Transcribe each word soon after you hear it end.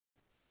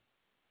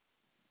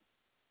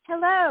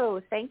Hello,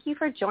 thank you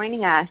for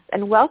joining us,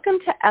 and welcome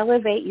to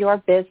Elevate Your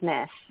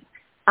Business.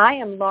 I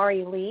am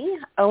Laurie Lee,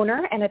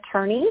 owner and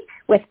attorney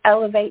with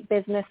Elevate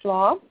Business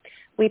Law.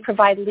 We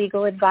provide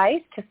legal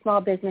advice to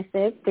small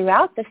businesses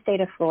throughout the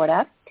state of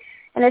Florida,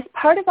 and as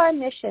part of our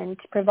mission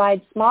to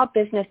provide small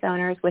business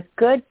owners with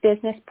good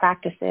business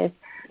practices,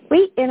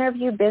 we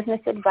interview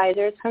business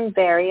advisors from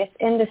various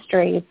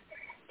industries.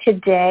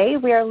 Today,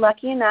 we are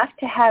lucky enough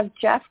to have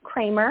Jeff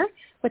Kramer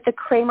with the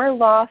Kramer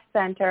Law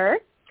Center.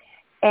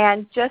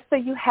 And just so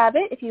you have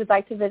it, if you'd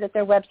like to visit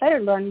their website or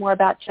learn more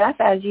about Jeff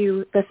as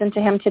you listen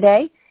to him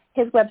today,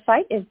 his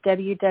website is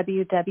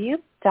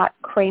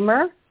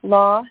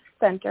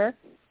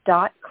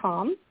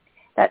www.kramerlawcenter.com.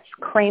 That's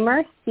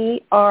Kramer,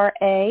 C-R-A-M-E-R,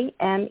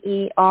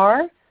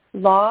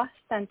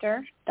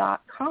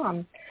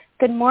 lawcenter.com.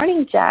 Good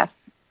morning, Jeff.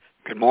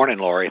 Good morning,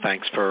 Laurie.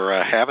 Thanks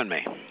for having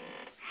me.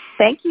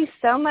 Thank you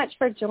so much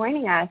for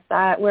joining us.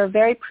 We're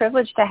very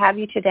privileged to have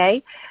you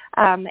today,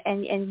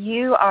 and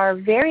you are a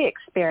very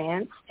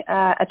experienced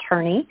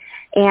attorney,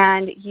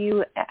 and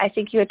I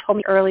think you had told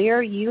me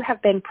earlier, you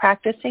have been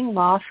practicing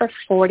law for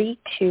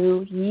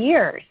 42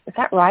 years. Is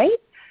that right?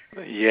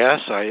 Yes,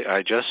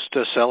 I just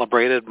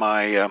celebrated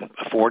my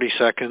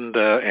 42nd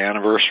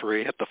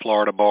anniversary at the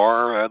Florida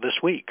Bar this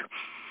week.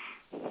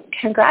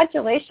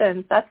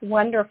 Congratulations. That's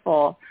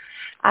wonderful.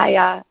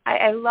 I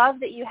love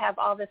that you have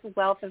all this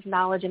wealth of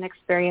knowledge and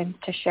experience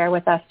to share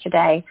with us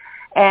today.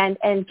 And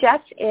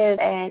Jeff is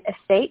an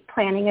estate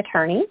planning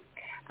attorney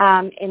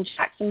in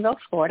Jacksonville,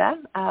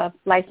 Florida,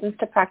 licensed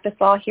to practice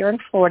law here in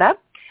Florida.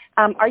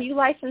 Are you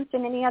licensed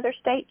in any other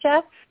state,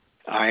 Jeff?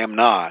 I am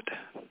not,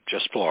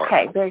 just Florida.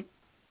 Okay, very,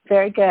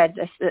 very good,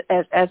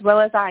 as well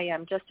as I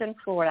am, just in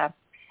Florida.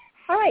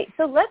 All right,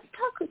 so let's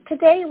talk,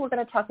 today we're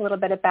going to talk a little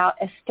bit about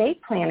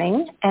estate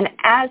planning and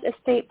as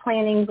estate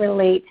planning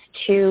relates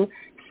to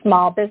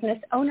small business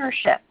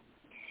ownership.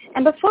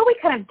 And before we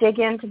kind of dig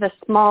into the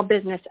small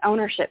business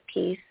ownership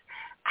piece,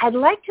 I'd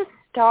like to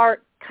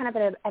start kind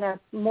of at a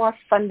more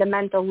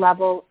fundamental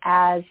level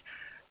as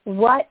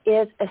what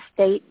is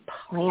estate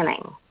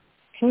planning?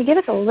 Can you give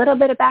us a little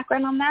bit of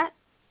background on that?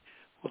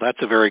 Well,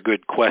 that's a very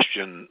good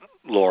question,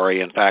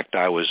 Laurie. In fact,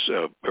 I was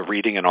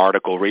reading an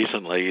article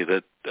recently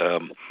that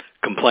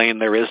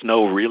complained there is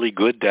no really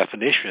good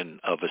definition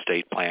of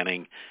estate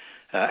planning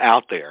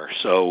out there.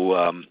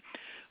 So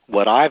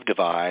what I've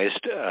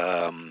devised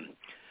to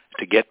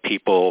get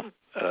people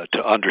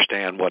to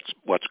understand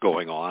what's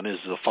going on is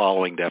the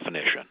following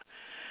definition.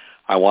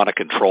 I want to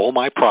control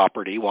my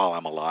property while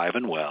I'm alive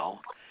and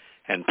well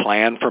and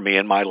plan for me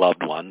and my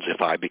loved ones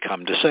if I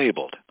become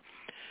disabled.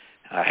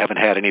 I haven't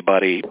had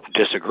anybody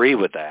disagree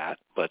with that,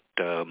 but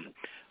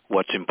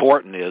what's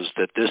important is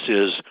that this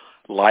is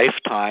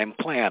lifetime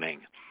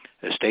planning.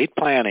 Estate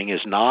planning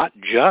is not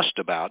just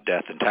about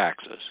death and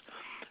taxes.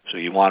 So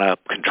you want to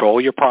control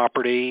your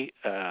property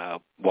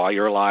while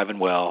you're alive and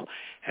well,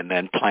 and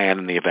then plan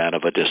in the event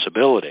of a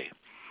disability.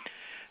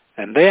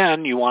 And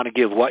then you want to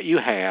give what you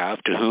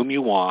have to whom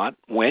you want,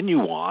 when you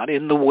want,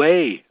 in the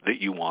way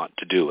that you want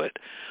to do it,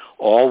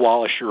 all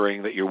while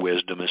assuring that your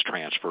wisdom is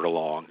transferred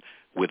along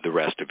with the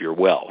rest of your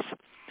wealth.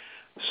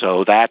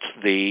 So that's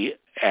the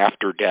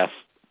after-death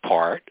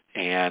part.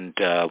 And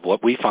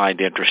what we find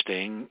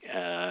interesting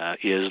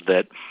is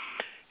that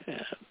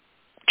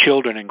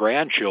children and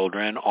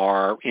grandchildren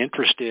are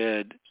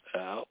interested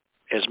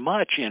as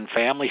much in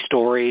family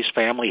stories,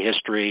 family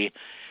history,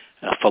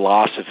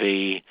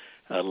 philosophy,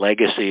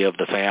 legacy of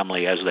the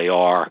family as they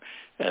are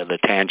the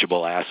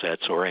tangible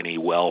assets or any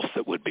wealth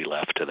that would be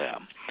left to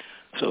them.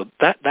 So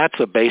that's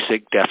a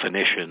basic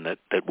definition that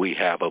we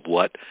have of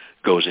what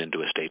goes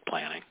into estate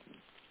planning.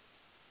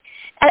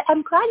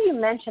 I'm glad you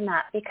mentioned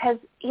that because,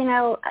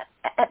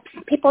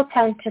 people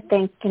tend to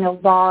think,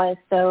 law is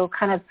so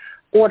kind of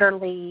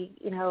orderly,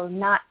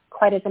 not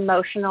quite as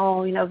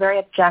emotional, very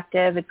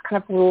objective. It's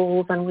kind of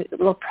rules and a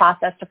little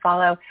process to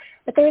follow.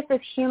 But there's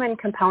this human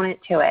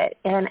component to it.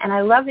 And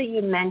I love that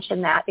you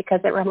mentioned that because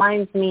it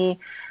reminds me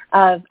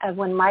of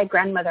when my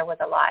grandmother was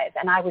alive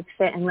and I would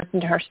sit and listen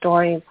to her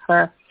stories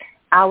for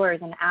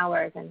hours and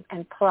hours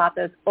and pull out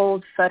those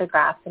old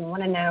photographs and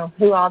want to know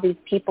who all these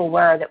people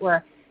were that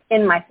were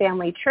in my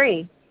family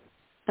tree.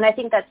 And I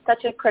think that's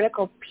such a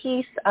critical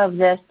piece of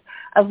this,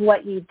 of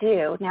what you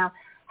do. Now,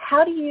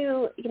 how do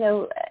you,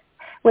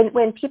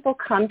 when people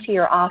come to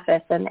your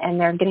office and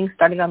they're getting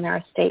started on their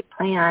estate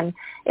plan,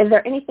 is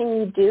there anything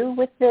you do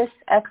with this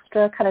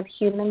extra kind of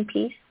human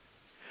piece?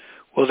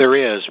 Well, there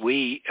is.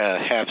 We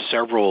have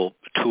several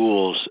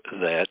tools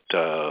that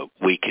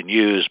we can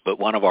use, but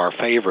one of our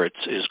favorites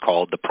is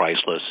called the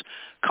Priceless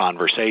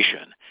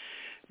Conversation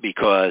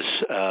because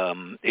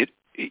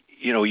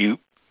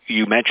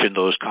you mentioned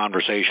those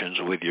conversations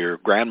with your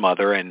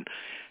grandmother, and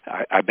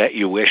I bet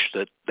you wish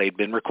that they'd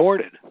been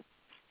recorded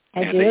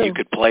and that you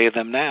could play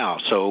them now.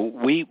 So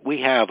we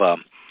have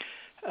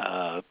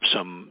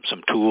some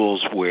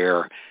tools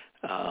where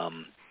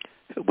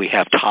we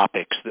have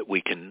topics that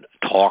we can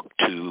talk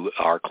to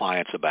our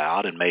clients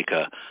about and make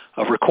a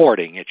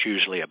recording. It's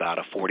usually about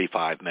a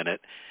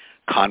 45-minute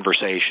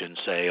conversation,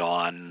 say,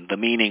 on the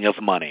meaning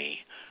of money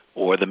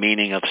or the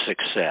meaning of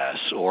success,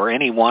 or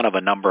any one of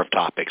a number of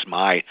topics.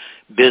 My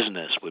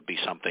business would be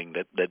something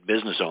that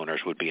business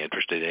owners would be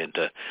interested in,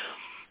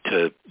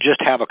 to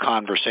just have a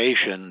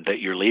conversation that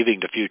you're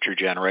leaving to future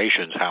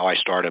generations. How I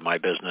started my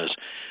business,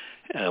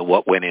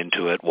 what went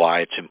into it, why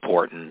it's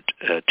important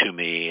to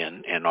me,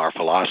 and our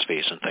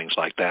philosophies and things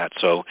like that.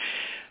 So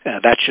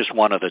that's just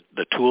one of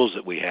the tools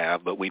that we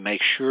have, but we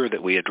make sure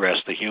that we address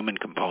the human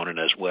component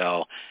as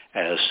well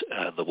as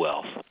the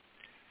wealth.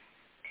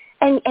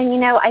 And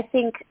I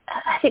think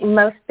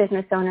most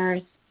business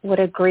owners would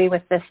agree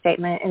with this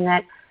statement, in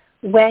that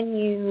when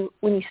you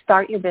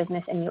start your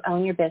business and you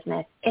own your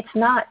business, it's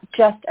not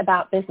just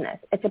about business.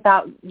 It's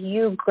about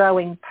you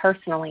growing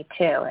personally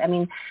too. I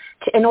mean,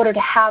 in order to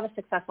have a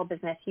successful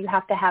business, you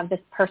have to have this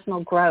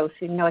personal growth.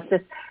 It's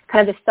this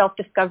kind of this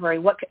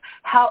self-discovery.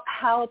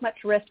 How much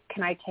risk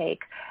can I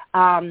take?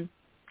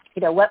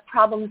 What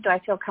problems do I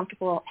feel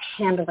comfortable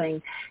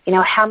handling?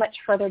 How much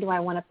further do I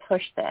want to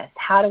push this?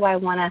 How do I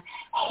want to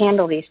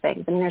handle these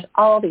things? I mean, there's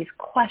all these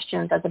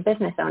questions as a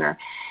business owner.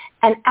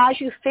 And as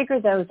you figure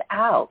those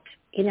out,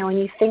 and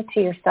you think to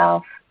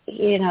yourself,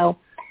 to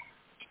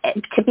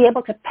be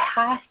able to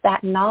pass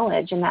that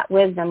knowledge and that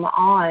wisdom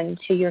on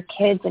to your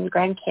kids and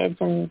grandkids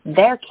and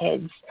their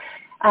kids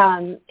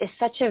is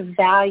such a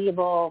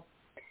valuable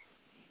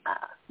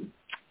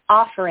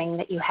offering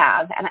that you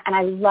have. And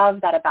I love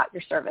that about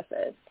your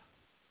services.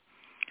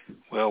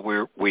 Well,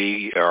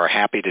 we are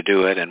happy to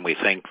do it, and we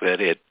think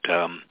that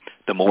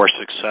the more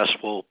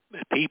successful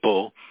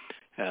people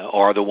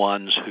are the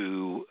ones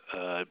who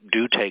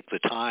do take the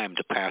time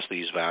to pass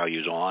these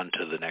values on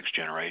to the next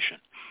generation.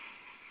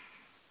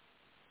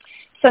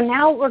 So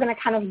now we're going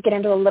to kind of get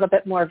into a little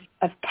bit more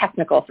of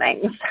technical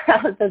things,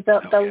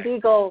 the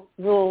legal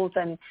rules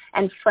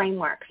and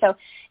framework. So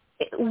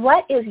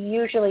what is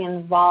usually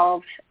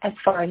involved as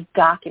far as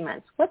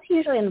documents? What's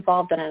usually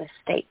involved in an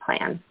estate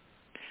plan?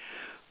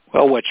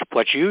 Well,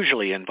 what's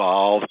usually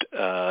involved,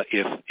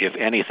 if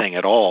anything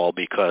at all,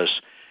 because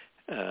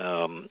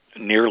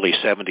nearly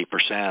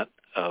 70%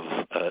 of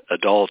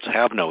adults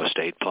have no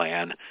estate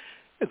plan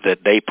that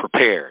they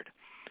prepared.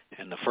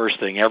 And the first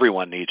thing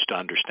everyone needs to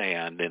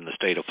understand in the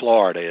state of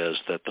Florida is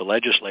that the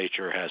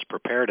legislature has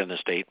prepared an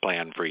estate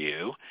plan for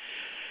you,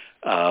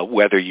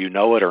 whether you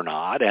know it or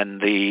not,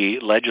 and the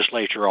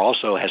legislature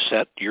also has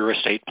set your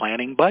estate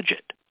planning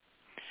budget.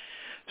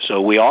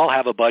 So we all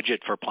have a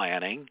budget for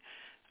planning,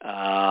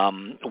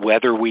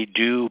 whether we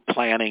do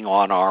planning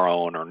on our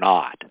own or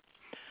not.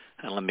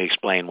 And let me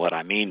explain what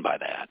I mean by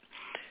that.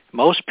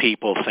 Most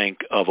people think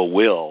of a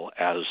will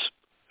as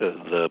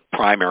the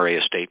primary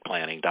estate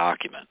planning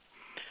document.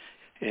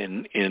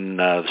 In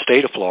the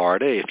state of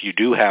Florida, if you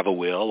do have a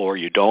will or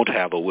you don't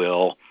have a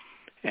will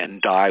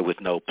and die with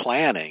no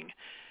planning,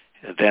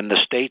 then the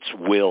state's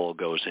will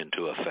goes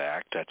into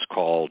effect. That's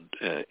called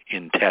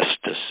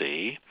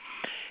intestacy.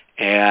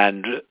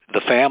 And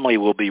the family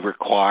will be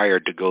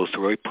required to go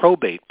through a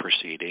probate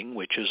proceeding,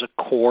 which is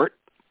a court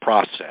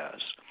process.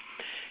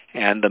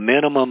 And the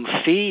minimum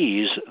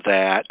fees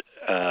that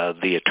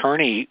the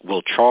attorney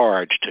will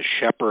charge to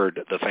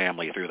shepherd the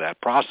family through that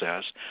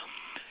process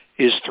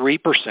is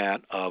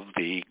 3% of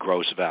the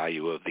gross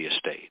value of the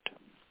estate.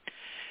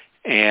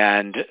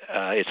 And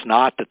it's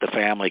not that the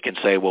family can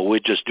say, well,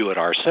 we'll just do it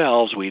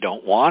ourselves. We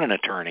don't want an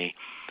attorney.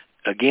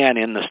 Again,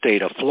 in the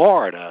state of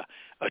Florida,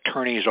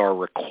 attorneys are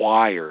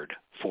required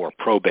for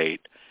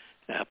probate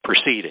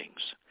proceedings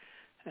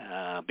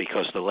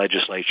because the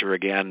legislature,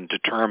 again,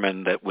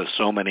 determined that with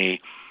so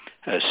many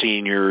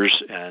seniors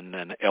and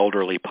an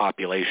elderly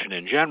population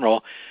in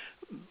general,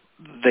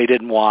 they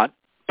didn't want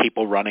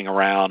people running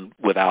around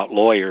without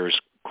lawyers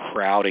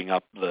crowding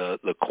up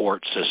the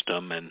court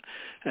system and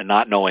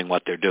not knowing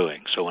what they're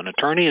doing. So an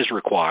attorney is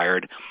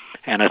required,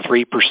 and a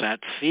 3%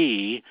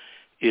 fee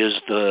is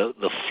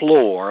the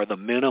floor, the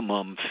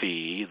minimum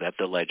fee that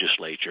the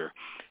legislature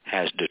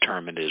has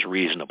determined is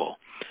reasonable.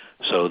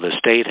 So the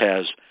state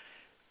has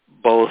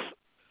both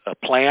a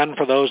plan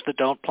for those that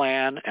don't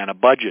plan and a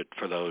budget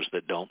for those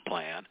that don't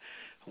plan.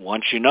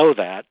 Once you know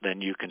that, then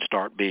you can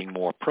start being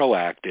more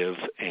proactive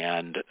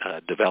and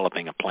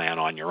developing a plan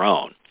on your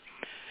own.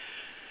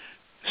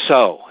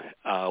 So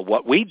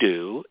what we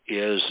do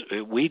is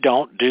we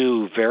don't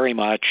do very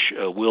much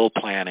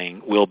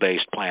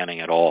will-based planning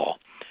at all.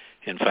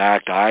 In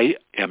fact, I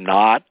am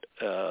not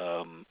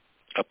a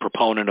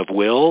proponent of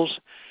wills.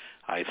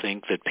 I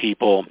think that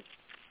people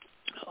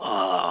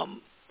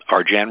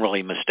are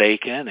generally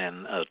mistaken,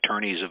 and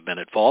attorneys have been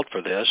at fault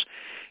for this,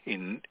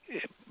 in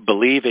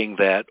believing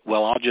that,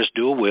 well, I'll just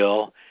do a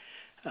will,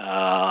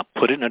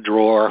 put it in a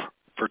drawer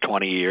for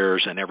 20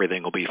 years, and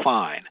everything will be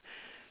fine,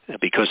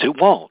 because it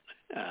won't.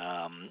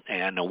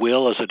 And a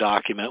will is a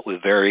document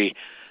with very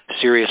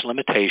serious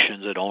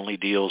limitations. It only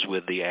deals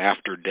with the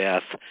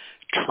after-death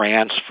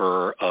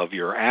transfer of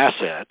your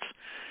assets.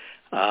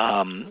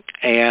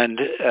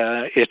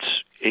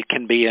 It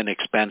can be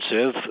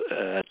inexpensive,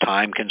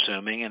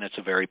 time-consuming, and it's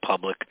a very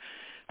public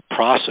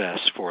process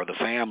for the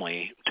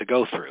family to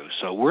go through.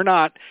 So we're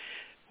not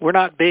we're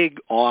not big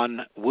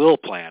on will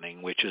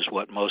planning, which is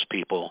what most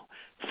people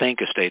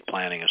think estate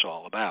planning is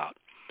all about.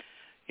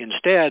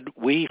 Instead,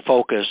 we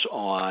focus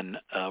on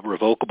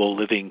revocable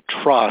living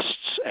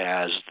trusts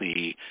as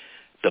the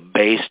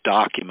base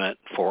document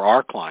for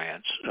our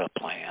clients'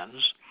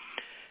 plans.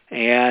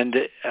 And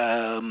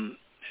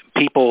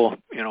people,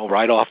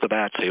 right off the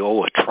bat say,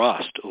 "Oh, a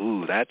trust.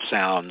 Ooh, that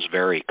sounds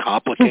very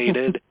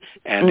complicated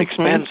and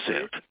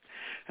expensive."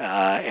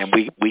 And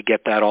we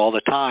get that all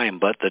the time.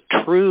 But the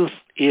truth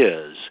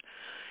is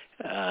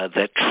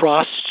that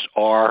trusts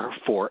are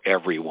for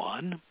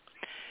everyone,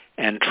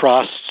 and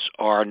trusts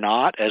are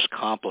not as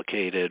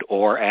complicated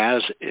or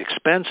as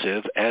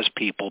expensive as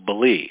people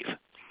believe.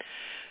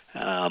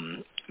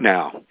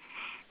 Now,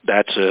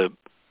 that's a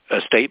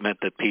statement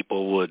that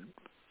people would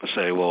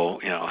say, well,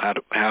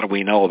 how do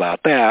we know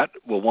about that?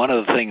 Well, one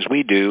of the things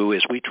we do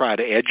is we try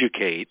to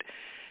educate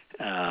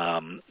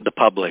the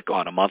public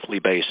on a monthly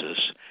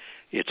basis.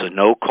 It's a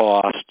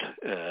no-cost,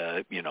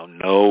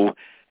 no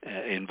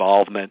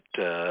involvement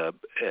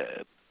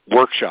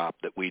workshop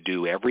that we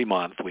do every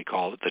month. We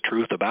call it The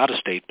Truth About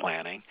Estate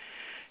Planning,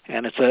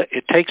 and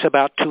it takes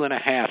about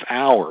 2.5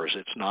 hours.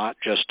 It's not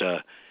just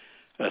a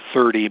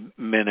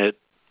 30-minute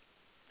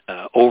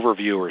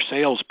overview or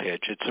sales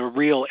pitch. It's a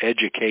real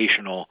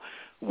educational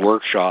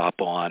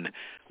workshop on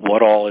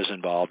what all is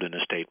involved in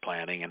estate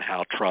planning and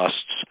how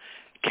trusts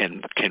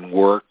can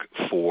work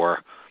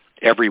for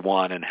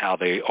everyone and how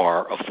they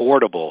are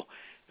affordable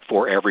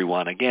for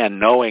everyone. Again,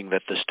 knowing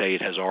that the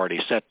state has already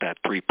set that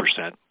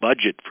 3%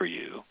 budget for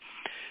you,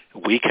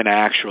 we can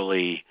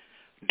actually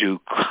do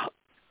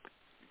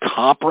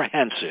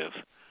comprehensive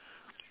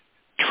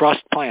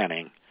trust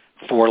planning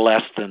for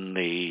less than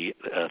the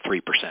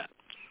 3%.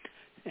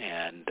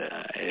 And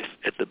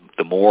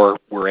the more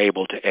we're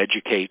able to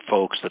educate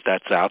folks that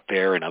that's out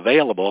there and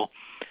available,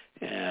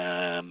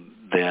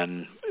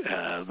 then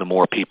the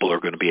more people are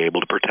going to be able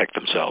to protect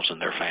themselves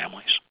and their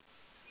families.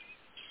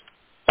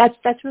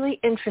 That's really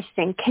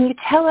interesting. Can you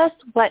tell us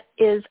what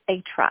is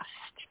a trust?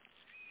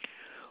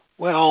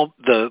 Well,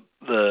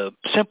 the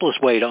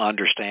simplest way to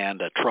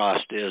understand a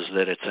trust is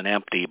that it's an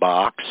empty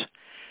box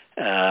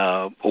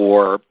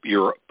or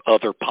your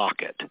other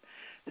pocket.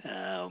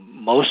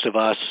 Most of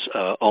us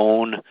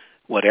own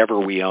whatever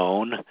we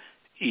own,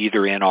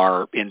 either in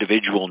our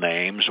individual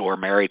names, or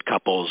married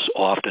couples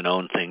often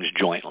own things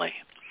jointly.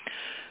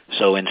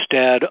 So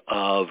instead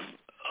of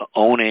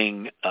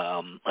owning,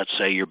 let's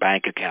say, your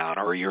bank account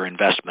or your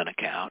investment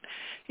account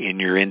in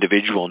your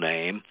individual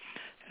name,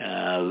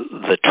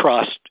 the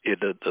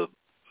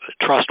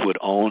trust would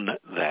own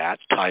that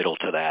title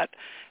to that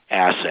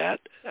asset,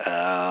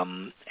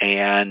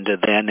 and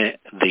then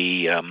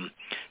the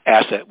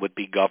asset would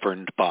be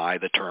governed by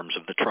the terms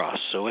of the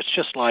trust. So it's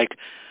just like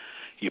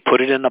you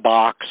put it in the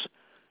box,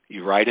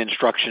 you write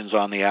instructions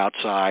on the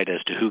outside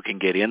as to who can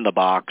get in the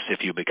box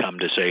if you become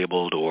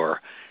disabled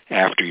or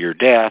after your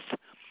death.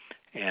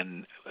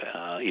 And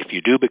if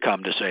you do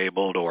become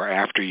disabled or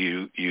after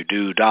you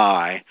do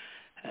die,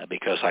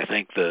 because I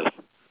think the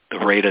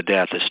rate of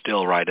death is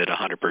still right at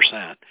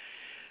 100%,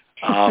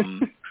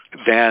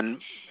 then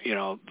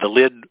the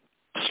lid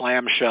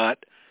slams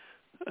shut,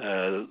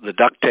 the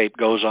duct tape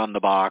goes on the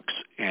box,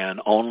 and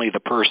only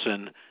the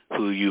person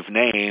who you've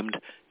named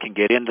can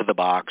get into the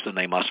box, and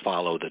they must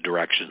follow the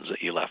directions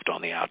that you left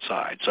on the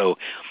outside. So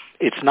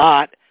it's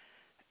not,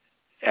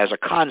 as a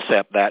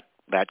concept, that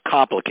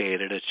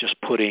complicated. It's just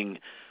putting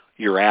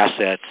your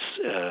assets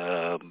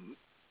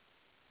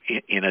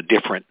in a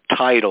different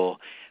title,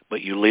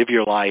 but you live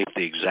your life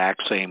the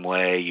exact same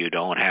way. You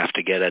don't have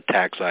to get a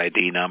tax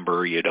ID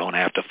number. You don't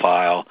have to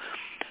file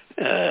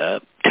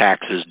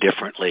taxes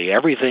differently.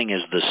 Everything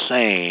is the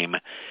same,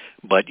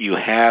 but you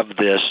have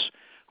this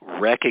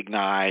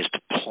recognized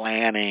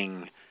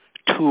planning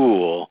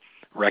tool,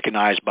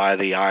 recognized by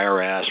the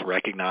IRS,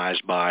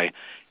 recognized by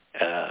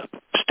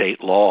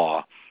state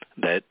law,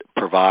 that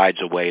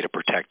provides a way to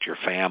protect your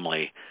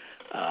family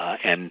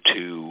and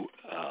to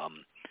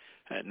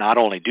not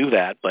only do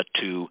that, but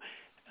to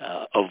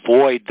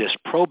avoid this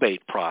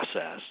probate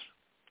process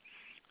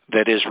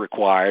that is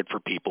required for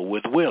people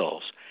with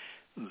wills.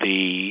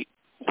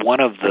 One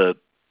of the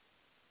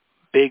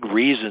big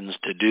reasons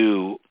to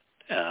do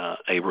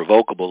a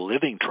revocable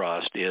living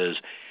trust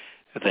is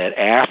that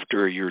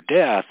after your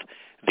death,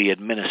 the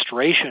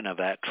administration of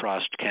that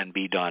trust can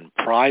be done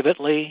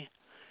privately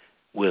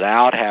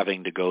without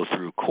having to go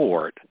through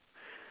court.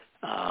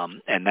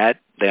 And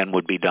that then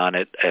would be done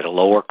at a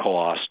lower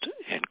cost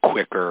and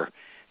quicker,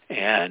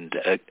 and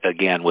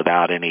again,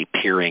 without any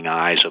peering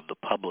eyes of the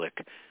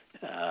public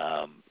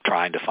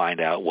trying to find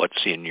out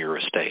what's in your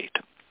estate.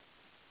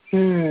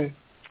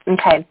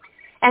 Okay.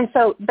 And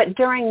so, but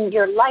during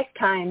your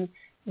lifetime,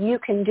 you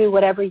can do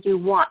whatever you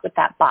want with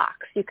that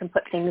box. You can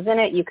put things in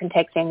it. You can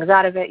take things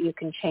out of it. You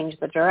can change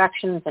the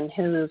directions and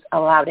who's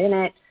allowed in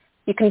it.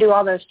 You can do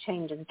all those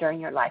changes during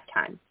your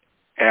lifetime.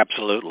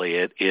 Absolutely.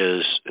 It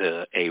is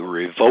a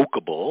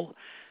revocable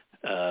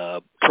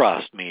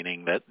trust,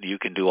 meaning that you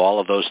can do all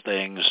of those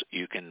things.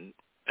 You can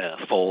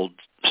fold,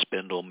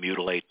 spindle,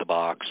 mutilate the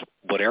box,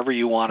 whatever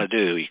you want to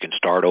do. You can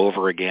start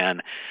over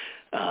again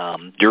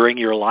during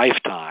your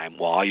lifetime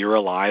while you're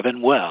alive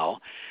and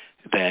well.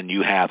 Then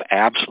you have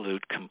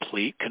absolute,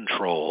 complete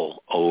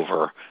control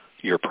over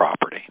your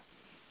property.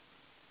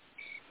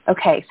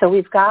 Okay, so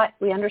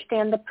we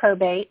understand the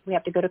probate. We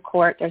have to go to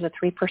court. There's a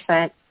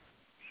 3%,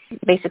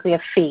 basically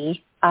a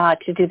fee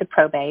to do the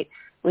probate.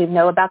 We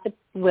know about the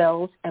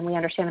wills, and we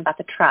understand about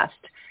the trust.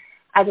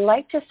 I'd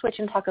like to switch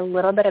and talk a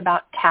little bit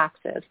about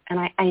taxes. And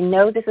I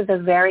know this is a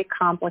very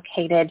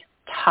complicated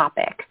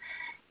topic,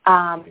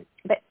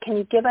 but can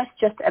you give us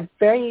just a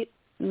very,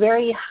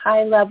 very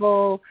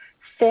high-level,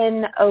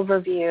 thin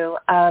overview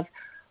of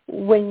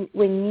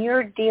when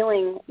you're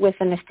dealing with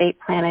an estate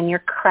plan and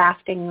you're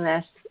crafting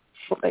this,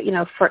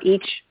 for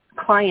each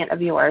client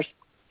of yours,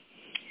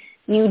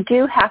 you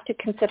do have to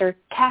consider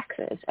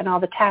taxes and all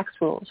the tax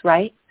rules,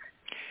 right?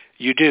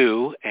 You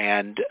do,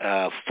 and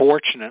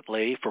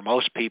fortunately for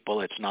most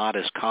people, it's not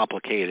as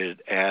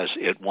complicated as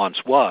it once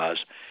was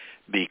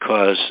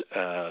because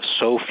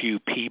so few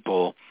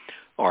people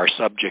are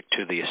subject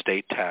to the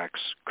estate tax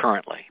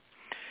currently.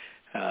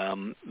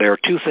 There are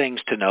two things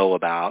to know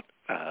about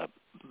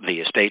the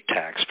estate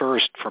tax.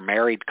 First, for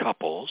married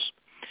couples,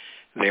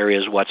 there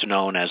is what's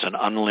known as an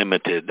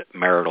unlimited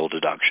marital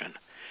deduction,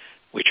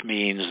 which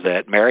means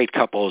that married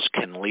couples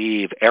can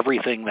leave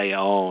everything they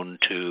own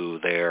to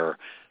their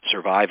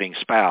surviving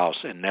spouse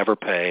and never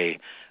pay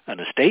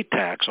an estate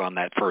tax on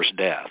that first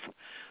death.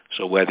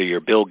 So whether you're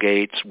Bill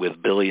Gates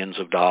with billions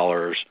of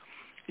dollars,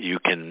 you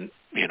can,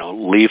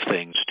 leave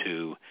things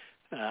to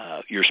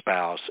your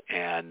spouse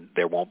and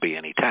there won't be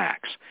any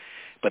tax.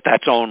 But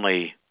that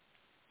only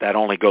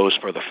goes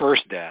for the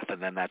first death, and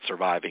then that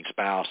surviving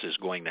spouse is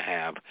going to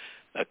have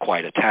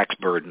quite a tax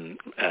burden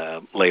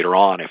later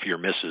on if you're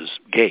Mrs.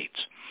 Gates.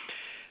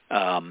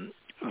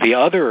 The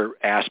other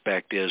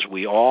aspect is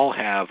we all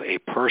have a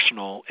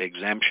personal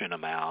exemption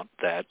amount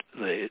that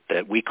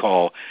we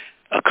call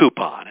a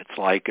coupon. It's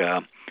like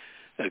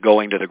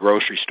going to the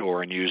grocery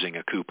store and using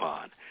a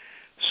coupon.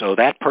 So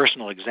that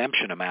personal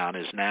exemption amount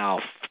is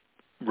now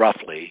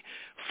roughly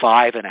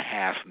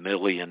 $5.5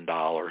 million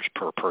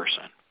per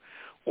person,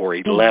 or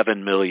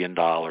 $11 million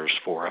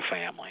for a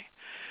family.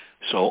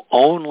 So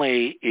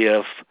only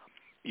if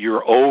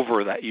you're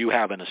over that, you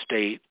have an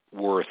estate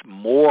worth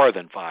more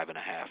than $5.5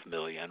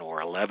 million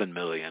or $11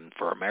 million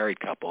for a married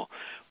couple,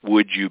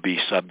 would you be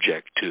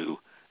subject to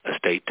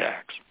estate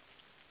tax?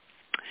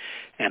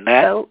 And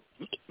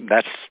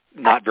that's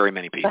not very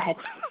many people. Go ahead.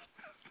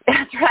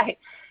 That's right.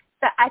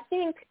 But I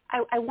think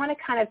I want to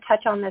kind of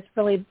touch on this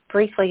really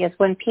briefly is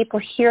when people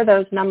hear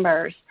those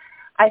numbers,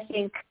 I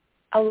think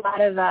a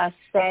lot of us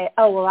say,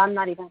 oh, well, I'm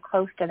not even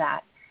close to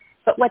that.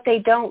 But what they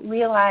don't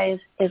realize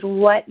is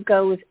what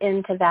goes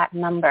into that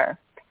number.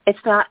 It's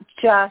not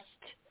just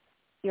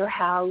your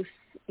house,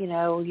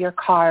 your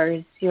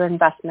cars, your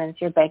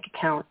investments, your bank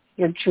account,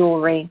 your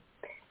jewelry.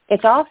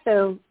 It's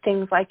also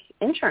things like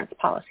insurance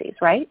policies,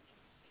 right?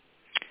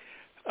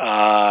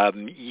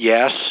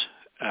 Yes,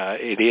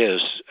 it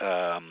is.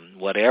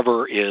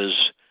 Whatever is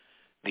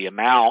the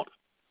amount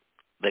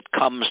that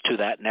comes to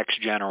that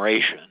next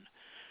generation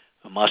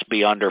must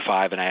be under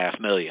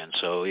 $5.5 million.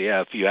 So yeah,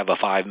 if you have a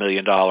 $5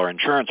 million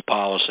insurance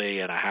policy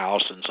and a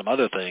house and some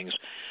other things,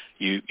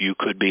 you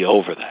could be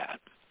over that.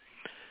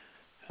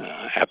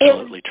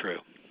 Absolutely true.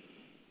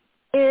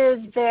 Is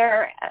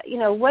there,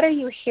 what are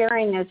you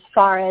hearing as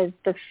far as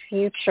the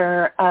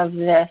future of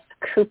this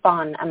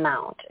coupon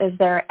amount? Is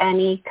there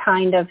any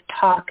kind of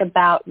talk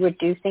about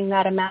reducing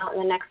that amount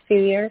in the next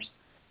few years?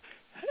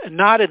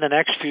 Not in the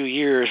next few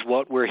years.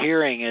 What we're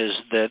hearing is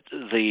that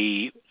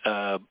the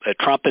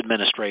Trump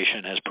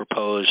administration has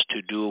proposed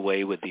to do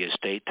away with the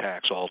estate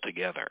tax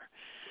altogether.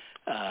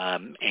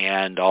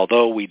 And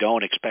although we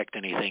don't expect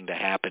anything to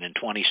happen in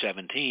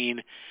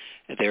 2017,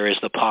 there is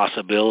the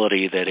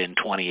possibility that in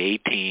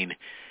 2018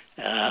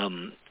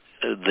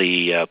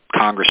 the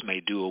Congress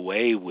may do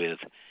away with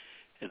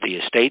the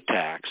estate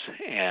tax,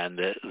 and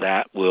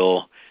that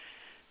will,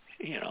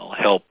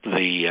 help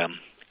the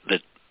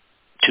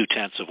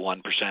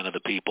 0.2% of the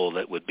people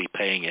that would be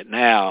paying it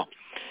now,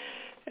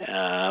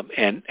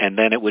 and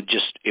then it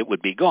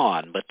would be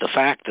gone. But the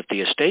fact that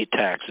the estate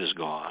tax is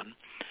gone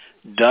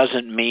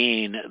doesn't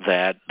mean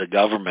that the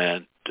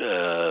government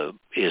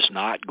is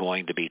not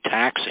going to be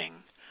taxing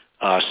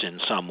us in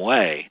some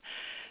way.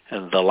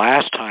 And the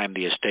last time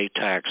the estate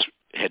tax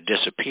had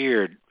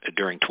disappeared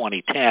during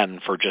 2010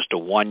 for just a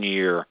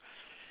one-year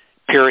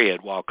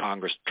period while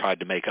Congress tried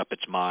to make up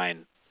its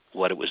mind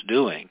what it was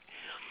doing,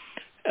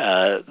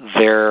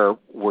 there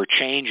were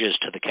changes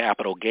to the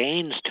capital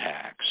gains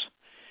tax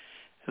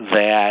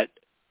that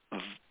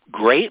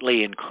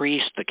greatly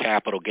increased the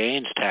capital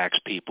gains tax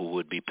people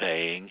would be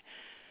paying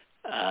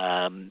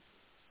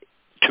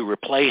to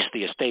replace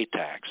the estate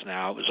tax.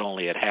 Now, it was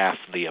only at half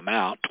the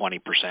amount, 20%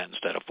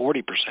 instead of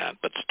 40%,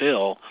 but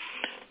still,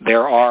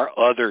 there are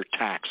other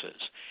taxes.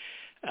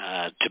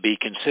 to be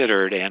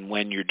considered. And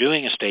when you're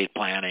doing estate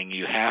planning,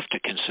 you have to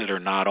consider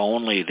not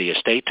only the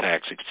estate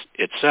tax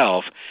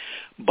itself,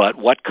 but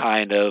what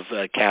kind of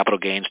capital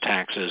gains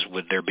taxes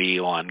would there be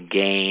on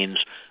gains,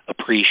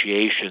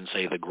 appreciation,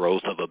 say the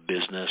growth of a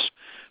business,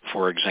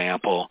 for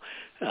example,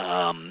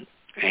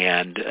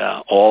 and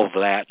all of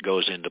that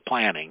goes into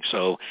planning.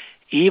 So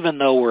even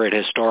though we're at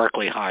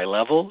historically high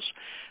levels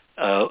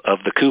of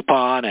the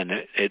coupon and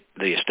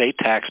the estate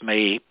tax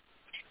may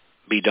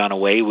be done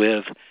away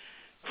with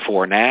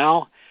for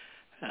now,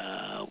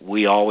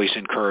 we always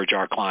encourage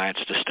our clients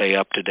to stay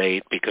up to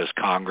date because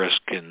Congress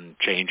can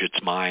change its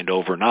mind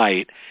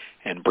overnight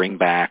and bring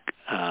back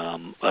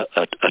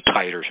a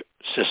tighter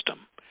system.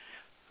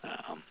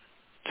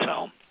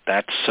 So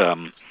that's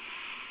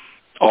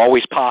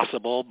always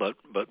possible, but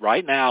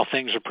right now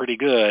things are pretty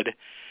good.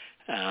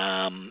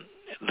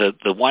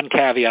 The one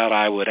caveat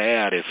I would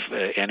add,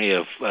 if any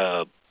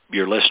of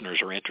your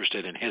listeners are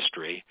interested in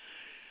history,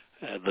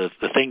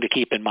 the thing to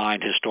keep in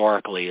mind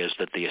historically is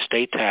that the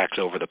estate tax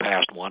over the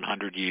past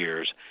 100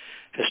 years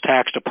has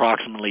taxed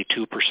approximately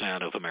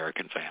 2% of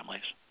American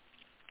families.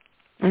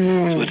 So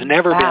it's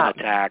never been a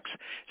tax.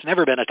 It's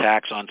never been a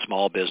tax on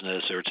small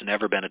business, or it's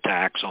never been a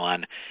tax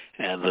on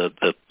the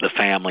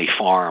family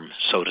farm,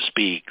 so to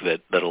speak.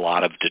 That a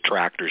lot of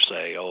detractors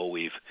say, "Oh,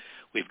 we've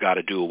got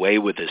to do away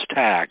with this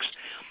tax."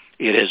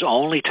 It has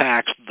only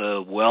taxed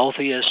the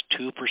wealthiest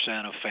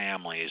 2% of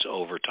families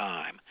over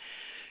time.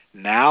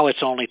 Now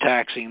it's only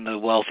taxing the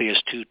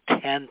wealthiest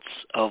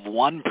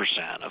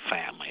 0.2% of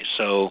families.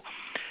 So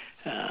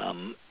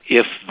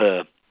if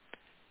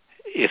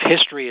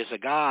history is a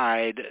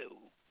guide,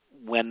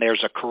 when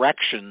there's a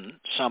correction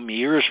some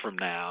years from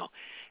now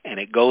and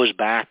it goes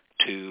back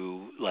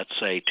to, let's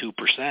say,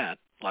 2%,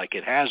 like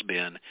it has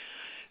been,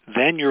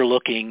 then you're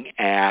looking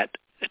at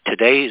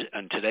today's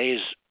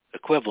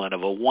equivalent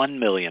of a $1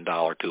 million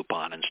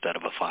coupon instead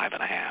of a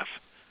 $5.5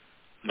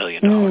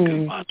 million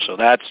coupon. So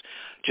that's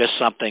just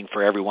something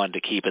for everyone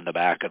to keep in the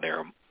back of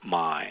their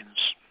minds.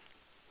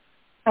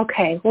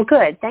 Okay, well,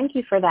 good. Thank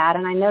you for that.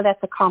 And I know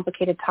that's a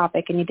complicated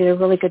topic, and you did a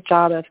really good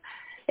job of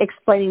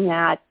explaining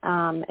that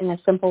in a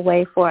simple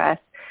way for us.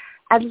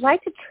 I'd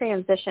like to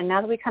transition,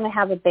 now that we kind of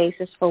have a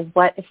basis for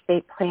what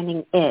estate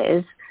planning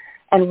is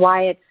and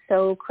why it's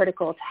so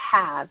critical to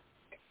have.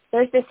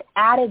 There's this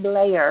added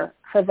layer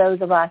for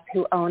those of us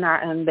who own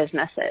our own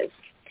businesses.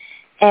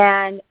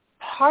 And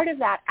part of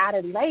that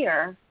added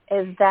layer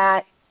is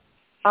that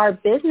our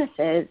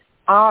businesses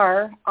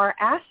are our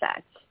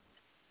assets,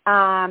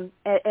 are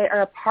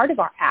a part of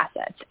our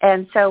assets.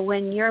 And so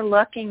when you're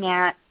looking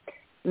at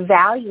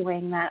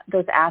valuing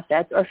those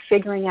assets or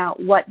figuring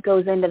out what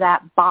goes into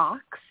that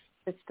box,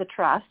 it's the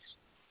trust,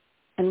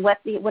 and what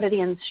are the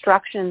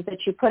instructions that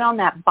you put on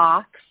that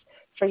box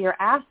for your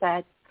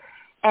assets,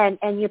 and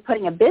you're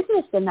putting a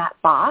business in that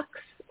box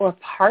or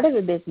part of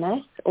a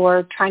business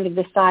or trying to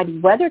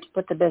decide whether to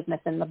put the business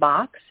in the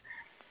box,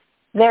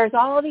 there's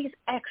all these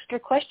extra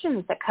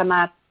questions that come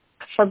up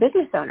for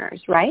business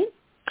owners, right?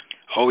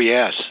 Oh,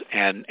 yes,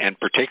 and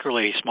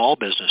particularly small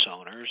business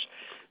owners,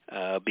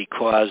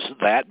 because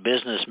that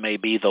business may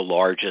be the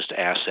largest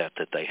asset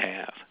that they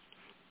have.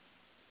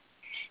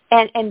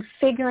 And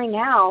figuring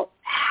out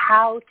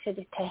how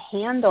to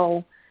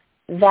handle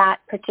that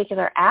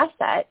particular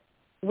asset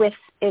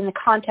in the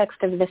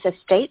context of this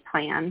estate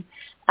plan,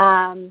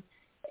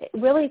 it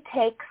really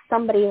takes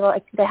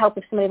the help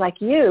of somebody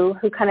like you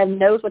who kind of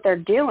knows what they're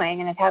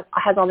doing and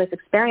has all this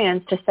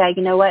experience to say,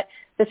 you know what,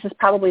 this is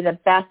probably the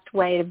best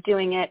way of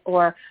doing it,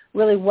 or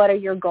really what are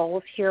your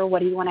goals here? What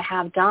do you want to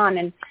have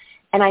done?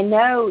 And I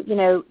know,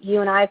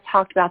 you and I have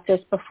talked about this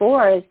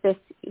before, is this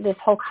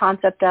whole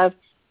concept of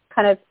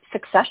kind of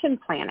succession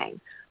planning.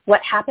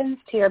 What happens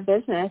to your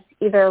business,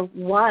 either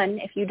one,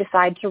 if you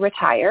decide to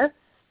retire,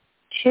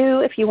 two,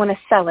 if you want to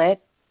sell it,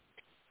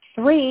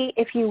 three,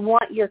 if you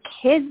want your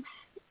kids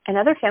and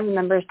other family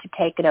members to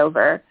take it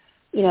over.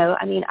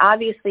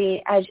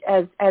 Obviously, as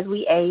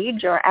we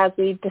age or as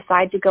we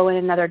decide to go in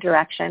another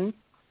direction,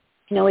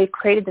 we've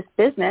created this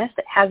business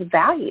that has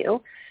value.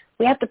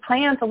 We have to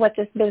plan for what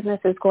this business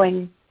is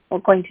going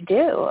to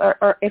do,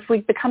 or if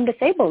we become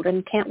disabled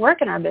and can't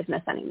work in our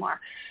business anymore.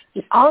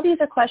 All these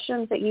are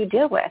questions that you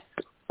deal with,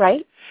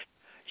 right?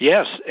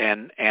 Yes,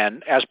 and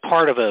as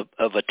part of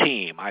a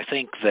team, I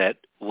think that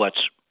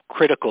what's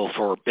critical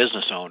for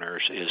business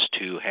owners is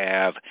to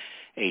have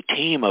a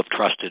team of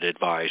trusted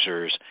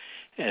advisors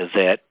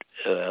that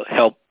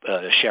help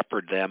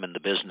shepherd them in the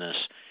business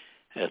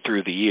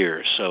through the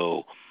years.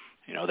 So,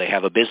 they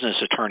have a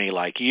business attorney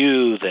like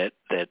you that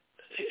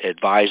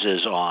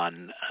advises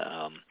on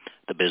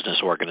the business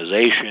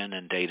organization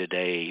and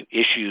day-to-day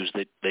issues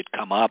that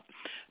come up.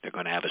 They're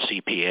going to have a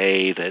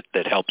CPA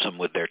that helps them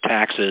with their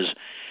taxes.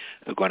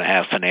 They're going to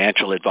have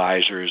financial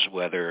advisors,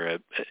 whether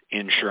an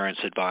insurance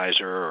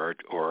advisor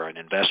or an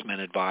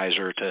investment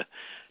advisor to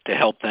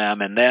help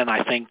them. And then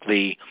I think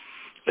the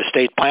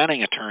estate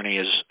planning attorney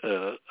is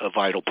a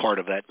vital part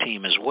of that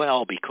team as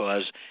well,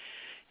 because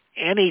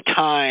any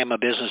time a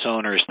business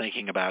owner is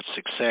thinking about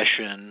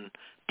succession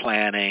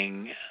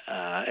planning,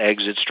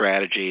 exit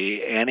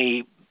strategy,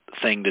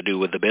 anything to do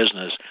with the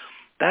business,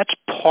 that's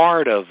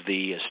part of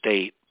the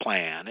estate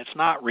plan. It's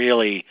not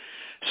really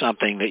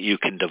something that you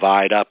can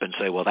divide up and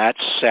say, well,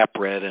 that's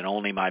separate and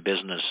only my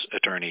business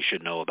attorney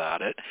should know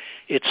about it.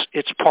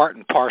 It's part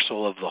and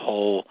parcel of the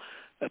whole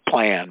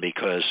plan,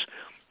 because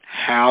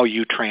how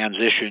you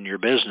transition your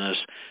business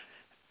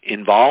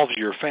involves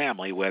your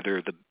family,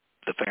 whether the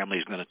family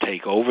is going to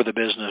take over the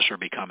business or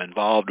become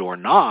involved or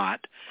not.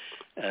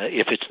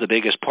 If it's the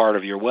biggest part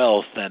of your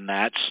wealth, then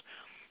that's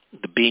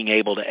the being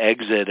able to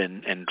exit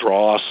and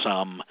draw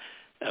some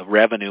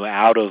revenue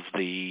out of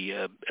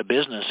the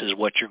business is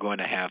what you're going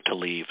to have to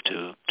leave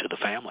to the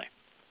family.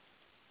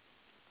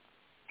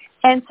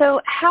 And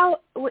so, how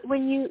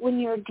when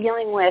you're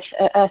dealing with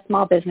a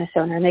small business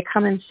owner and they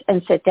come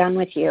and sit down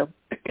with you,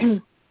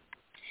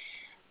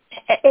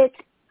 it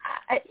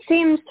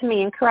seems to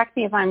me, and correct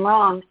me if I'm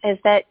wrong, is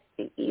that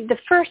the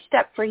first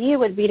step for you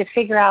would be to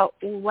figure out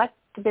what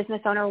the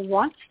business owner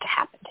wants to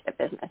happen to the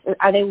business.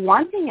 Are they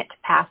wanting it to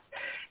pass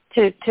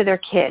to their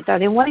kids? Are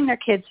they wanting their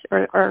kids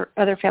or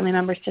other family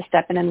members to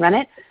step in and run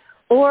it?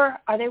 Or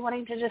are they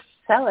wanting to just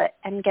sell it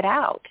and get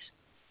out?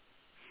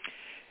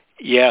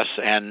 Yes,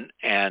 and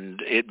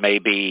it may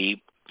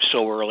be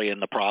so early in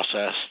the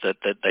process that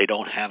they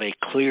don't have a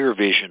clear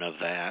vision of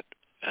that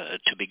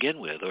to begin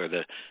with, or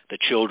the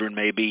children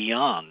may be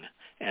young,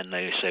 and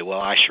they say,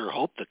 well, I sure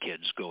hope the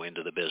kids go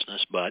into the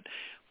business, but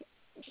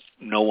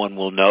no one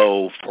will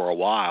know for a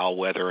while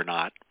whether or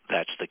not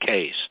that's the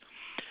case.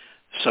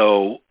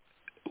 So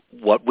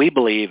what we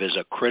believe is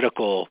a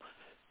critical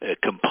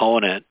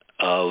component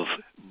of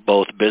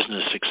both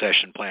business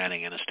succession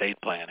planning and estate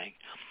planning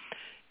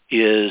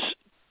is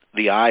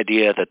the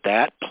idea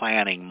that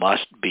planning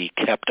must be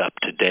kept up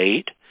to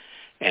date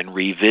and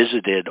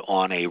revisited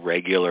on a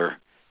regular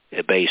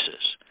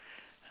basis.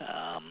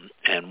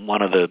 And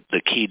one of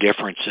the key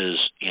differences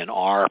in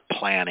our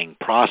planning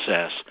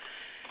process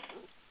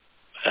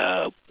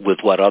with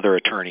what other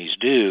attorneys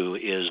do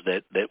is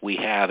that we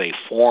have a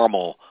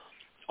formal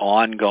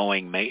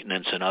ongoing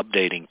maintenance and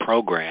updating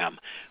program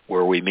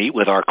where we meet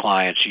with our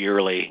clients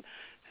yearly.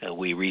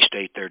 We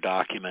restate their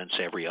documents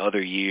every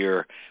other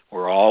year.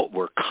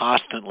 We're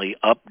constantly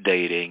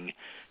updating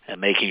and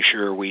making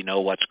sure we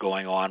know what's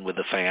going on with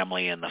the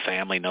family and the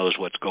family knows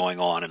what's going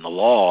on in the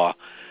law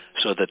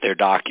so that their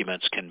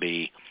documents can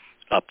be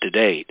up to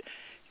date.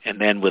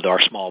 And then with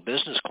our small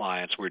business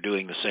clients, we're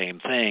doing the same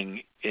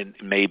thing, in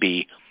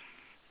maybe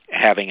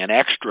having an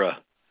extra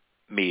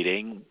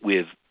meeting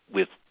with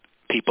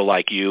people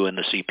like you and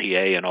the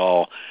CPA and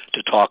all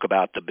to talk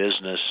about the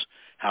business,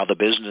 how the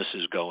business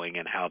is going,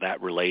 and how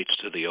that relates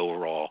to the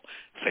overall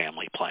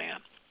family plan.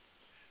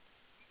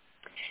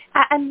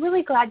 I'm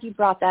really glad you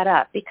brought that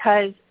up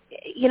because,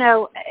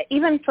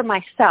 even for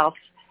myself,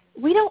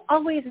 we don't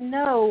always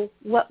know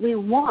what we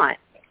want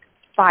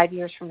 5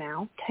 years from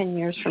now, 10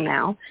 years from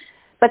now.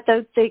 But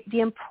the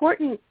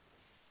important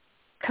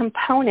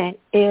component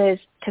is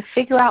to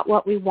figure out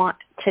what we want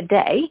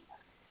today,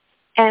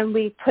 and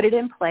we put it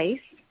in place.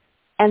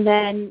 And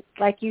then,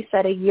 like you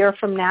said, a year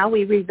from now,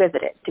 we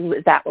revisit it.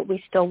 Is that what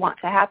we still want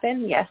to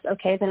happen? Yes.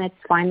 Okay, then it's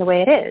fine the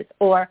way it is.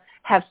 Or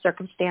have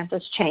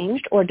circumstances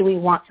changed? Or do we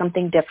want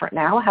something different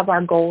now? Have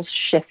our goals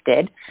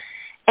shifted?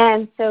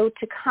 And so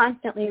to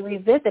constantly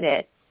revisit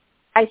it,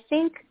 I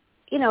think,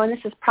 and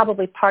this is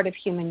probably part of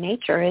human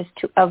nature, is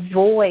to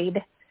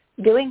avoid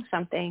doing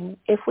something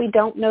if we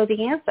don't know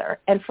the answer.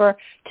 And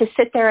to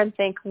sit there and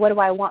think, what do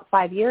I want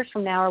 5 years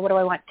from now, or what do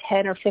I want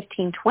 10 or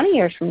 15, 20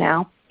 years from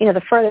now?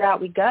 The further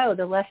out we go,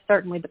 the less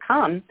certain we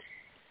become.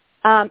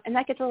 And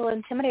that gets a little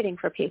intimidating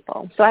for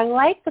people. So I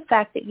like the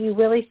fact that you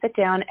really sit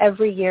down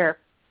every year.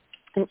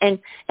 And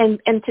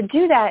to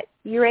do that,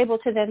 you're able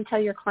to then tell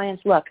your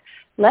clients, look,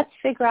 let's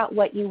figure out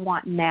what you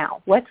want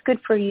now. What's good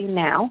for you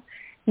now?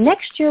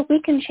 Next year,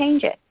 we can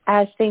change it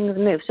as things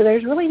move. So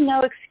there's really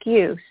no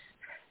excuse.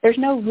 There's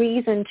no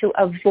reason to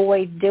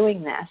avoid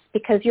doing this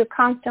because you're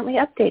constantly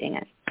updating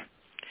it.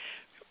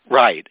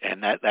 Right,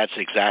 and that's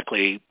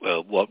exactly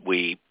what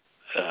we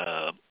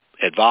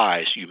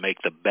advise. You make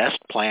the best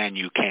plan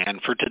you can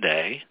for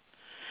today,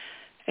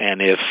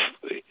 and if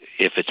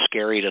it's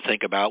scary to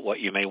think about what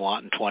you may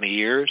want in 20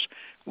 years,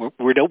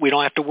 we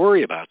don't have to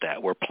worry about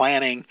that. We're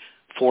planning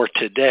for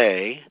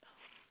today,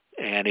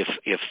 and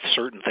if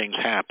certain things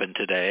happen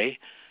today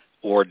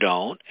or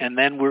don't, and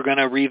then we're going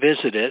to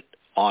revisit it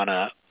on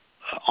a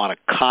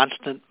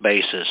constant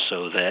basis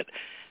so that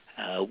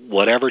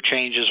whatever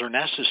changes are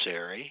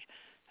necessary,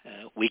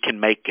 we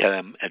can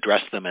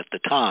address them at the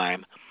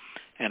time.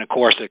 And, of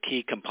course, a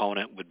key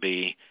component would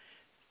be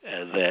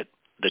that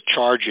the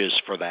charges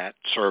for that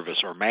service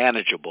are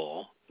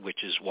manageable,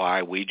 which is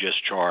why we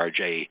just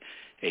charge a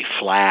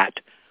flat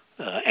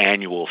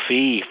annual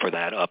fee for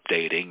that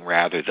updating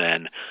rather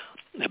than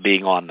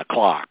being on the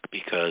clock,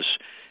 because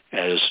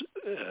as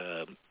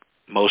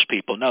most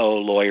people know,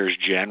 lawyers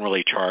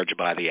generally charge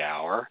by the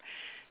hour,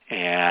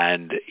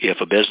 and if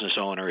a business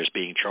owner is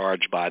being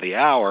charged by the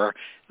hour,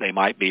 they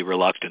might be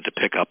reluctant to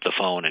pick up the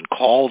phone and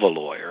call the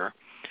lawyer.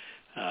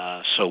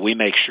 So we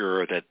make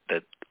sure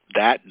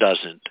that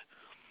doesn't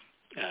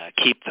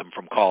keep them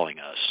from calling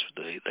us.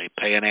 They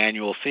pay an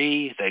annual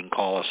fee. They can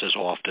call us as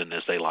often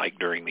as they like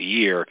during the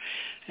year,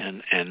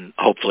 and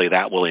hopefully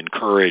that will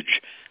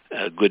encourage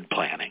good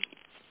planning.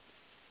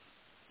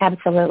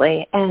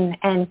 Absolutely,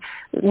 and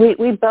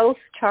we both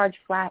charge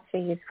flat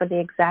fees for the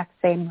exact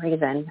same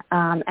reason,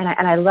 and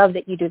I love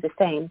that you do the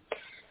same.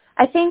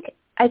 I think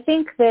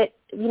that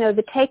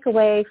the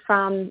takeaway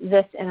from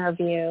this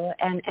interview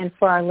and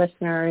for our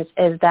listeners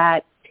is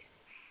that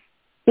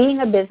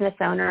being a business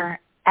owner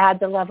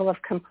adds a level of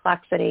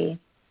complexity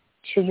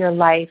to your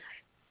life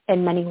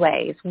in many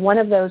ways. One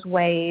of those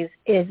ways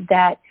is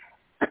that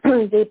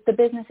the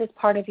business is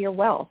part of your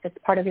wealth. It's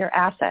part of your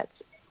assets.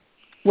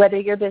 Whether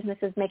your business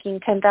is making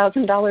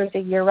 $10,000 a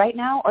year right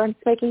now or it's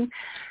making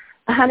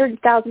 $100,000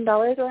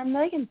 or $1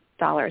 million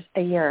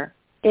a year,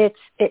 it's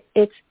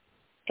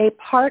a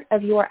part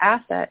of your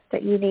asset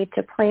that you need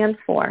to plan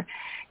for.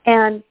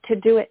 And to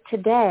do it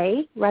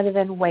today rather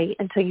than wait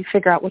until you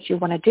figure out what you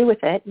want to do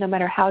with it, no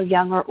matter how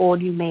young or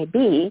old you may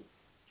be,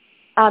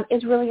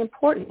 is really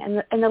important.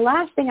 And the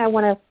last thing I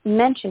want to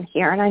mention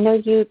here, and I know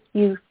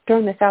you've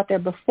thrown this out there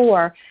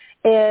before,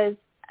 is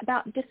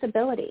about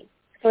disability.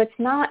 So it's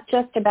not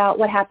just about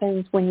what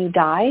happens when you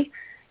die.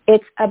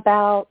 It's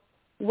about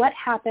what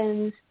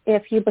happens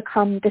if you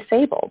become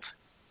disabled.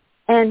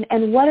 And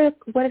what are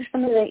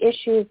some of the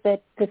issues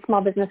that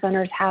small business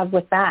owners have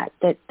with that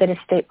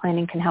estate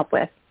planning can help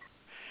with?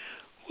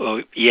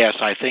 Well, yes,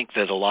 I think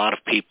that a lot of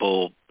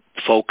people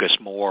focus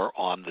more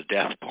on the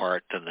death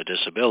part than the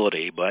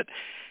disability, but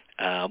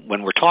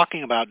when we're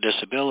talking about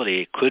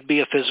disability, it could be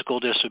a physical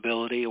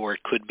disability or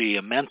it could be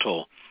a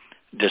mental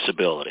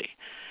disability.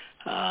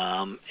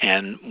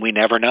 And we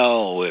never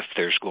know if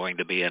there's going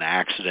to be an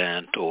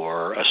accident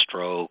or a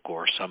stroke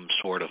or some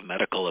sort of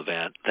medical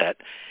event that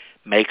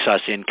makes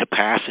us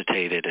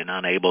incapacitated and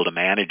unable to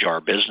manage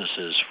our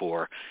businesses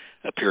for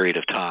a period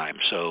of time.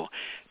 So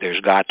there's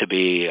got to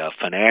be a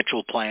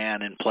financial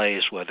plan in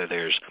place, whether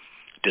there's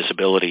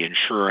disability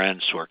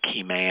insurance or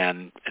key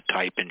man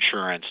type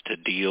insurance to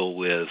deal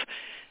with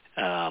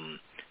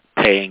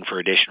paying for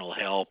additional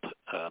help,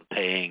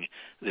 paying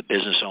the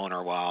business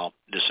owner while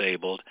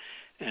disabled.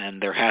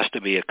 And there has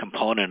to be a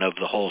component of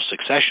the whole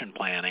succession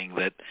planning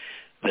that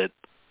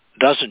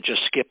doesn't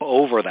just skip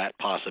over that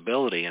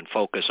possibility and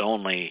focus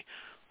only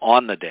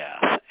on the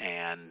death.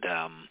 And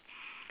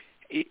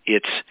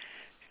it's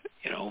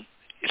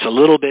a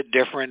little bit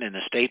different in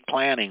estate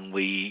planning.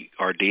 We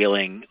are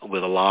dealing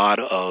with a lot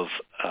of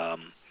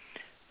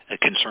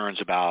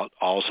concerns about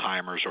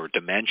Alzheimer's or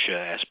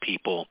dementia as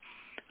people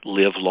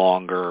live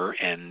longer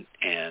and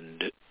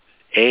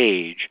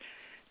age.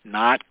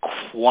 Not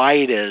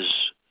quite as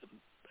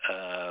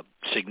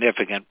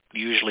significant.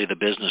 Usually the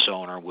business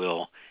owner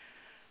will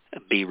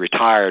be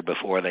retired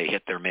before they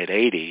hit their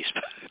mid-80s.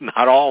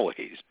 Not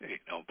always,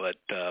 but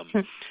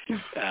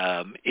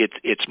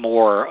it's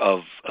more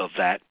of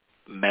that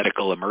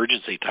medical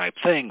emergency type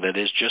thing that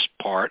is just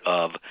part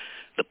of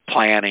the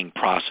planning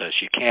process.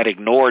 You can't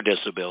ignore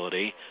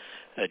disability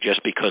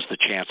just because the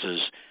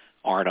chances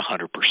aren't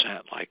 100%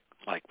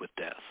 like with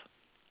death.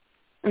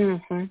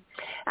 Mm-hmm.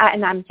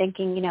 And I'm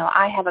thinking,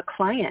 I have a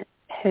client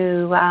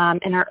who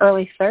in her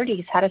early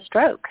 30s had a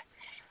stroke.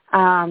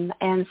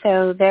 And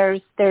so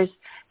there's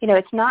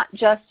it's not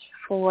just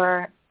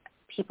for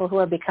people who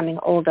are becoming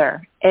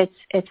older.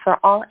 It's for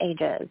all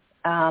ages,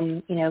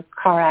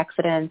 car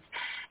accidents.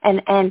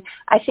 And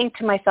I think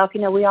to myself,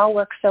 we all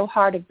work so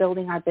hard at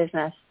building our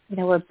business.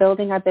 We're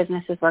building our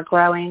businesses, we're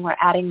growing, we're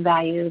adding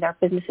value. Our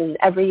businesses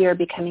every year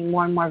becoming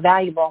more and more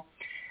valuable.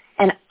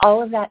 And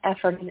all of that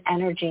effort and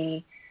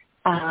energy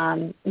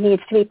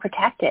needs to be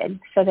protected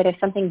so that if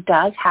something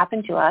does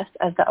happen to us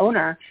as the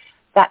owner,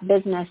 that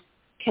business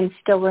can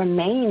still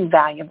remain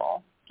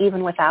valuable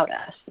even without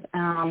us.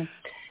 And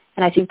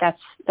I think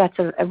that's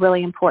a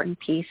really important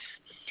piece.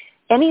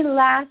 Any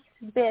last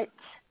bit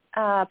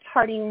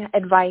parting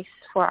advice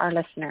for our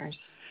listeners?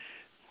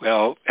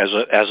 Well, as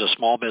a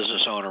small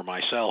business owner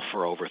myself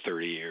for over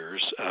 30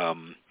 years,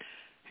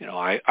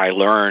 I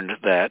learned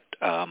that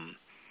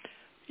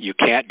you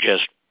can't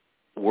just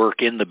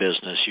work in the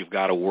business. You've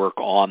got to work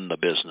on the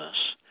business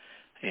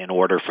in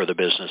order for the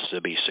business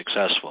to be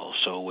successful.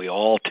 So we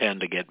all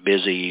tend to get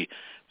busy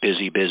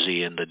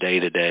in the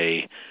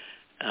day-to-day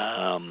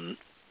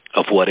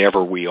of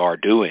whatever we are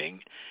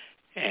doing.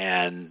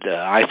 And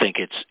I think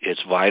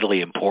it's vitally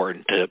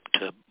important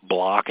to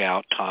block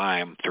out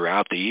time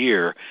throughout the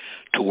year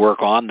to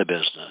work on the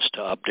business, to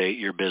update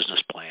your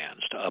business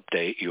plans, to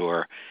update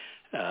your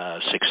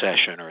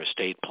succession or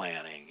estate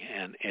planning.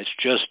 And it's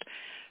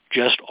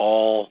just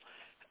all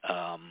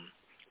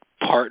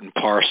part and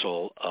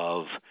parcel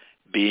of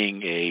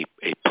being a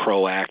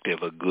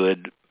proactive, a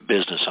good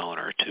business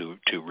owner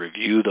to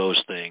review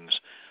those things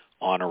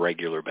on a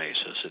regular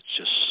basis. It's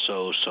just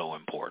so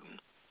important.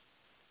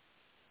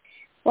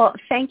 Well,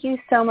 thank you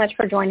so much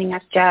for joining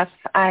us, Jeff.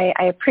 I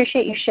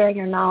appreciate you sharing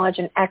your knowledge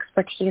and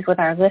expertise with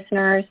our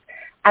listeners.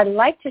 I'd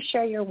like to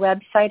share your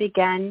website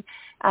again,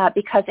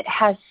 because it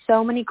has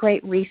so many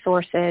great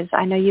resources.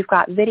 I know you've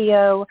got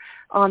video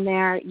on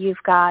there.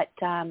 You've got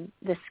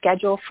the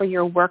schedule for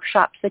your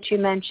workshops that you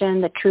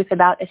mentioned, the Truth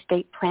About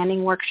Estate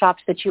Planning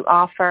workshops that you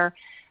offer.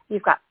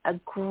 You've got a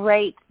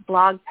great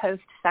blog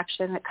post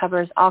section that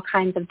covers all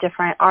kinds of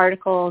different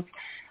articles.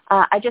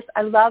 I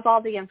love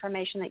all the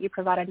information that you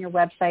provide on your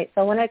website.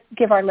 So I want to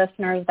give our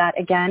listeners that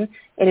again.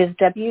 It is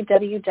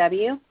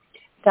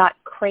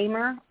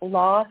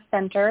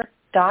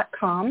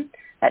www.kramerlawcenter.com.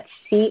 That's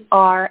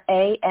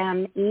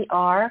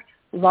CRAMER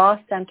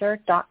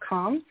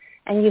lawcenter.com.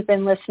 And you've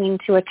been listening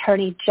to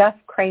attorney Jeff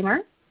Kramer.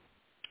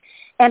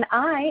 And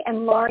I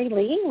am Laurie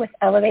Lee with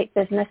Elevate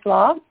Business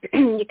Law.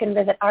 You can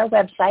visit our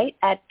website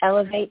at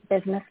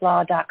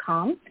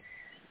elevatebusinesslaw.com.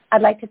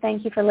 I'd like to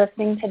thank you for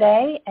listening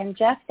today. And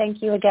Jeff,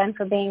 thank you again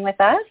for being with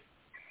us.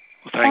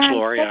 Well, thanks,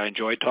 Laurie. I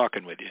enjoyed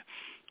talking with you.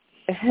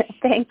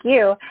 Thank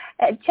you.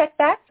 Check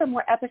back for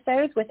more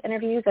episodes with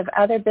interviews of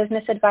other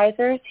business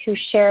advisors who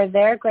share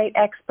their great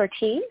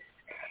expertise.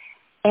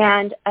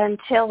 And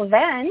until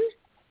then,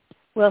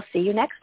 we'll see you next time.